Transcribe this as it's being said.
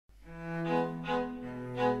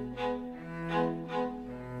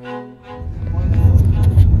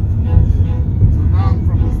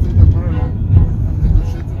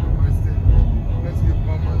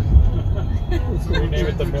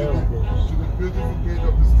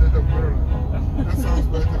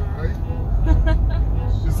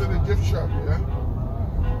shop, yeah?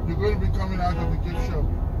 You're going to be coming out of the gift shop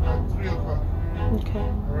at 3 o'clock. Okay.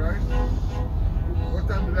 Alright? What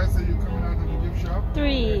time did I say you're coming out of the gift shop?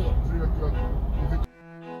 3. 3 o'clock.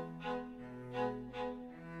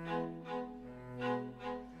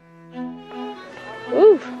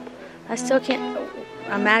 Ooh, I still can't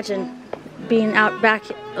imagine being out back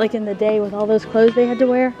like in the day with all those clothes they had to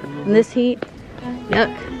wear in this heat. Yuck.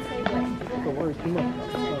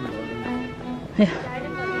 Yeah.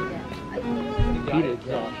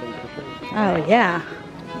 Oh yeah.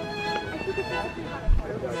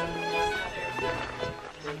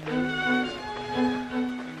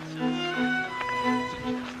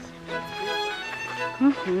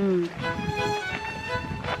 Mm-hmm.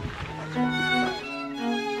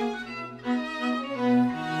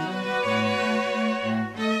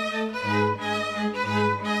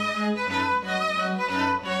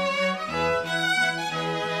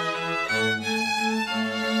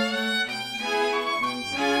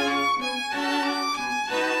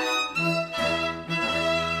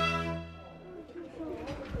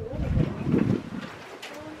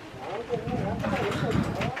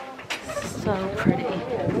 So pretty.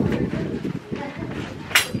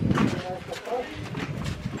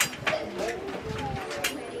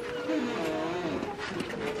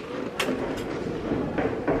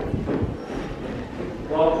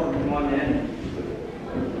 Welcome, come on in.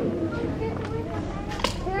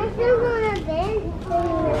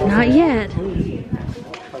 Not yet.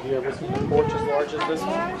 Have you ever seen a porch as large as this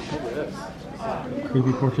one? Look at this.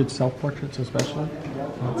 Creepy portraits, self-portraits especially.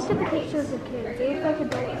 Look at the pictures of kids. They look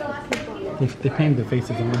like adults. They paint the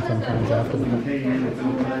faces on sometimes after them.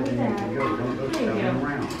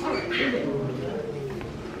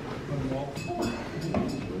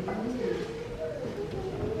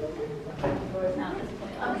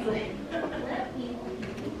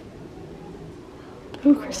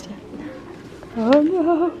 Oh, Kristen. Oh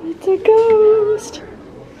no, it's a ghost.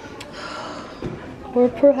 Or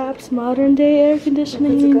perhaps modern day air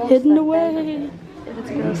conditioning hidden away. If it's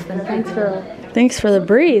a ghost, then thanks for the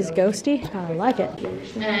breeze, Ghosty. I like it.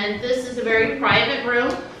 And this is a very private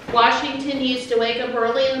room. Washington used to wake up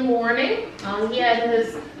early in the morning. He had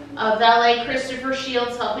his valet Christopher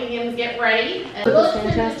Shields helping him get ready. And Look at the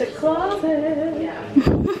fantastic closet. yeah. We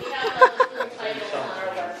have those little titles on our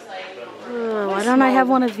website. Why don't I have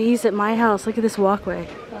one of these at my house? Look at this walkway.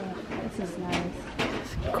 This is nice.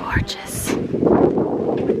 It's gorgeous.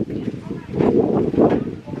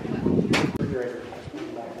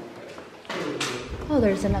 Oh,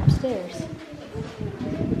 there's an upstairs.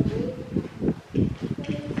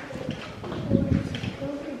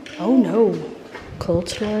 Oh no. Cold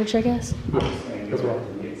storage, I guess.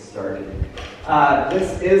 Get started.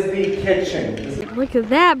 This is the kitchen. Look at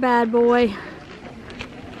that bad boy.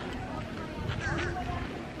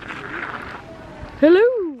 Hello.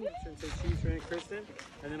 Say cheese for Aunt Kristen,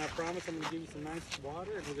 and then I promise I'm going to give you some nice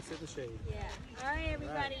water and we'll just sit in the shade. Yeah. All right,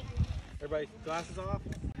 everybody. Everybody, glasses off.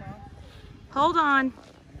 Hold on.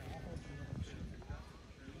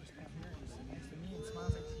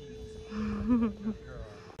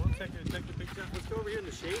 Take the picture. Let's go over here in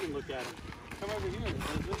the shade and look at it. Come over here.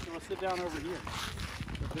 Let's sit down over here.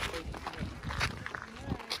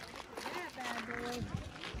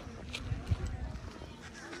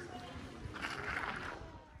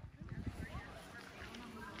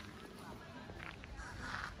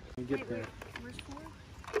 Get there. Where's 4?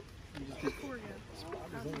 Just 4 again.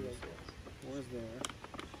 Where's there?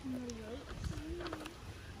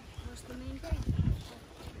 What's the main thing?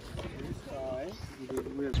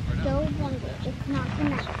 Don't wonder. It's not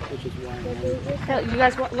enough. Which is why. You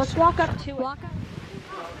guys, let's walk up to it.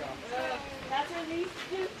 That's where these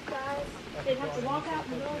two guys, they'd have to walk out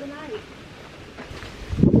in the middle of the night.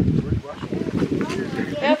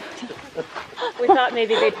 Yep. We thought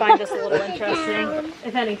maybe they'd find us a little interesting,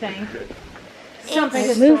 if anything.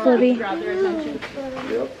 Something to move, Libby. Grab their attention.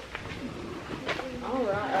 Yep. All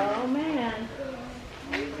right. Oh man.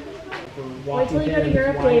 Wait till you go to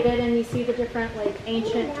Europe, David, and you see the different like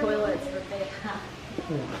ancient toilets that they have.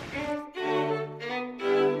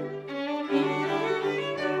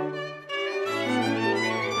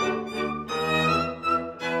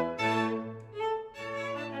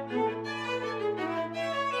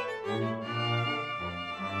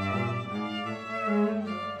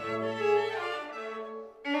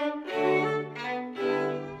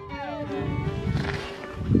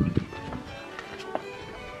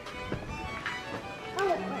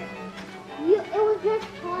 It was just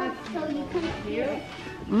hard so you couldn't hear it.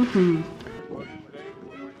 Mm-hmm.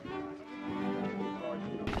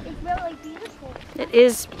 It's really beautiful. It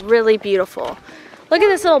is really beautiful. Look at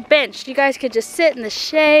this little bench. You guys could just sit in the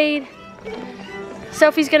shade.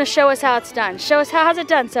 Sophie's gonna show us how it's done. Show us how's it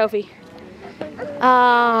done, Sophie?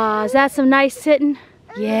 Ah, is that some nice sitting?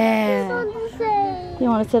 Yeah. You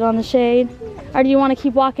want to sit on the shade? Or do you want to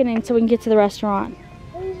keep walking in so we can get to the restaurant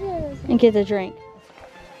and get the drink?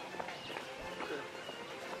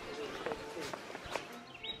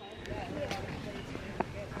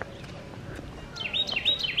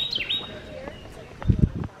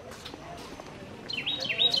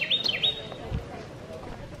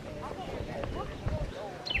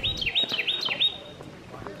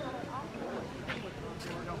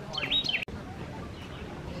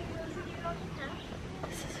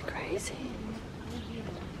 Crazy.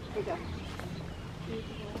 Here you go.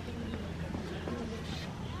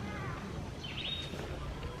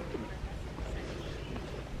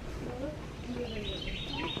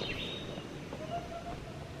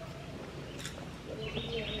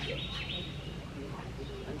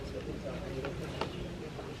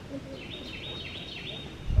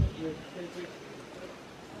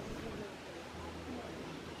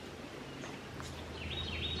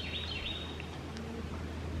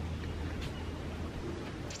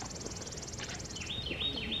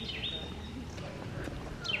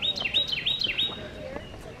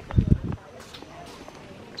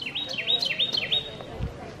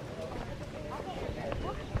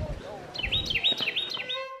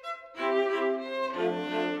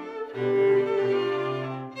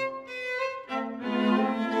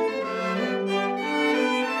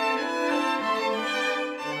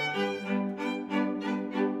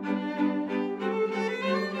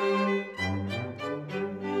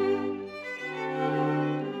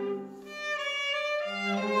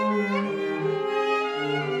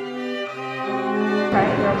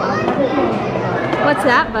 What's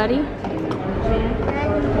that, buddy?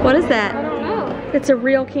 What is that? I don't know. It's a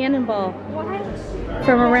real cannonball What?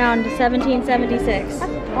 from around 1776.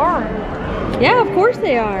 That's hard. Yeah, of course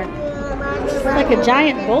they are. It's like a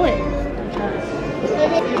giant bullet.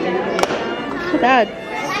 That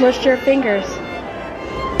smushed your fingers.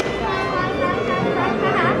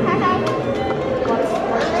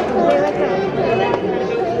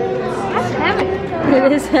 That's heavy.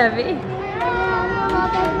 It is heavy.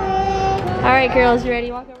 All right, girls, you ready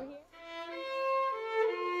to walk over here?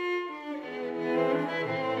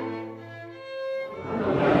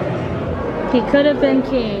 He could have been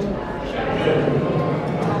king.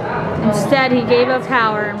 Instead, he gave up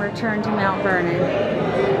power and returned to Mount Vernon. He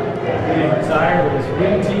retired with his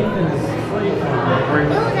wing teeth and his slave farm.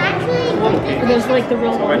 Those like the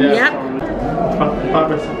real ones. Yep.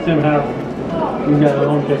 Papa Tim have. We got our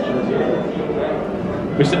own pictures.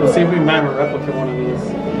 We should see if we can find a replica one of these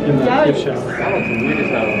in the gift shop. That looks weird as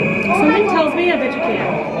hell. Something tells me I bet you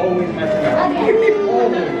can. Always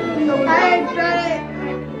I got it.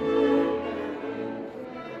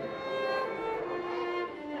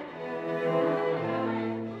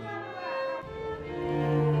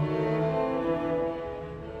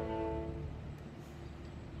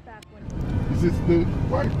 This is the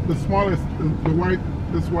white, the smallest, the white,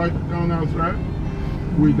 this white townhouse, right?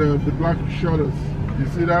 With the black shutters. You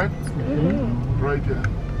see that? Right there.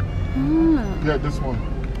 Yeah, this one.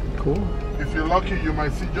 cool. If you're lucky, you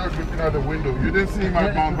might see George looking out the window. You didn't see him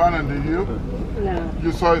at Mount Vernon, did you? No.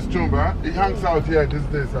 You saw his tomb, huh? He hangs out here these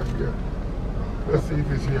days, actually. Let's see if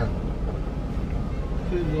he's here.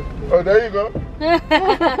 Oh, there you go. Right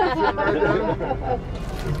there.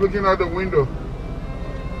 He's looking out the window.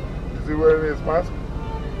 Is he wearing his mask?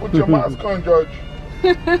 Put your mask on, George.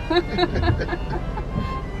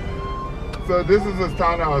 So this is his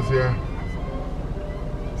townhouse here,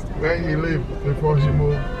 where he lived before he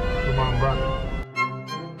moved to Mount Vernon.